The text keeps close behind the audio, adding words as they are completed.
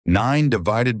9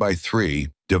 divided by 3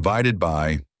 divided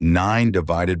by 9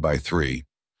 divided by 3.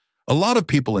 A lot of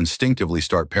people instinctively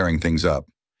start pairing things up.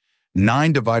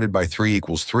 9 divided by 3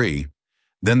 equals 3.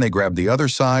 Then they grab the other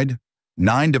side.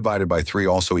 9 divided by 3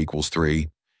 also equals 3.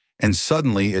 And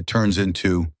suddenly it turns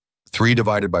into 3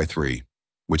 divided by 3,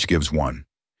 which gives 1.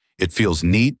 It feels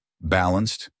neat,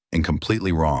 balanced, and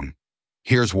completely wrong.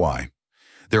 Here's why.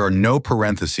 There are no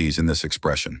parentheses in this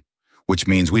expression, which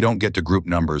means we don't get to group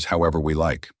numbers however we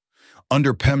like.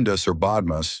 Under PEMDAS or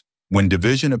BODMAS, when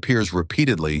division appears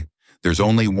repeatedly, there's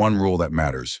only one rule that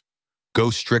matters.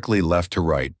 Go strictly left to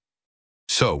right.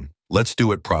 So, let's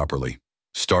do it properly.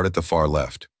 Start at the far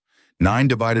left. 9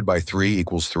 divided by 3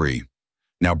 equals 3.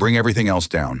 Now bring everything else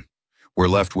down. We're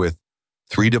left with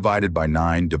 3 divided by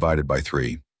 9 divided by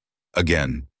 3.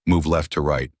 Again, move left to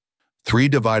right. 3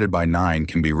 divided by 9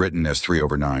 can be written as 3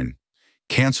 over 9.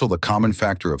 Cancel the common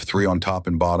factor of 3 on top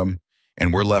and bottom,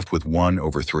 and we're left with 1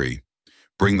 over 3.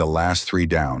 Bring the last 3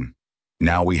 down.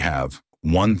 Now we have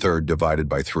 1/3 divided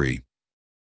by 3.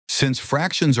 Since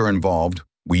fractions are involved,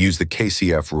 we use the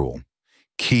KCF rule.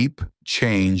 Keep,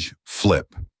 change,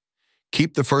 flip.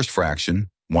 Keep the first fraction,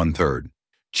 1/3.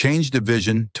 Change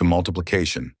division to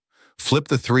multiplication. Flip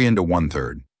the 3 into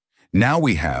 1/3. Now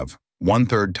we have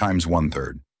 1/3 times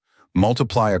 1/3.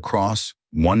 Multiply across,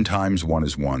 1 times 1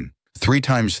 is 1. 3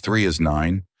 times 3 is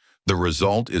 9. The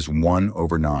result is 1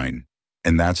 over 9.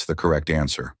 And that's the correct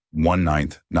answer,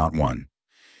 1/9, not 1.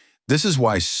 This is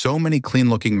why so many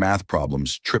clean-looking math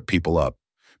problems trip people up.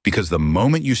 Because the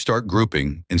moment you start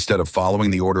grouping, instead of following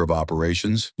the order of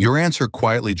operations, your answer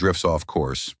quietly drifts off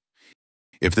course.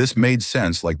 If this made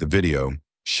sense like the video,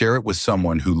 share it with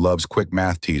someone who loves quick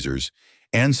math teasers,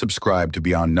 and subscribe to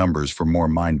Beyond Numbers for more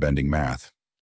mind-bending math.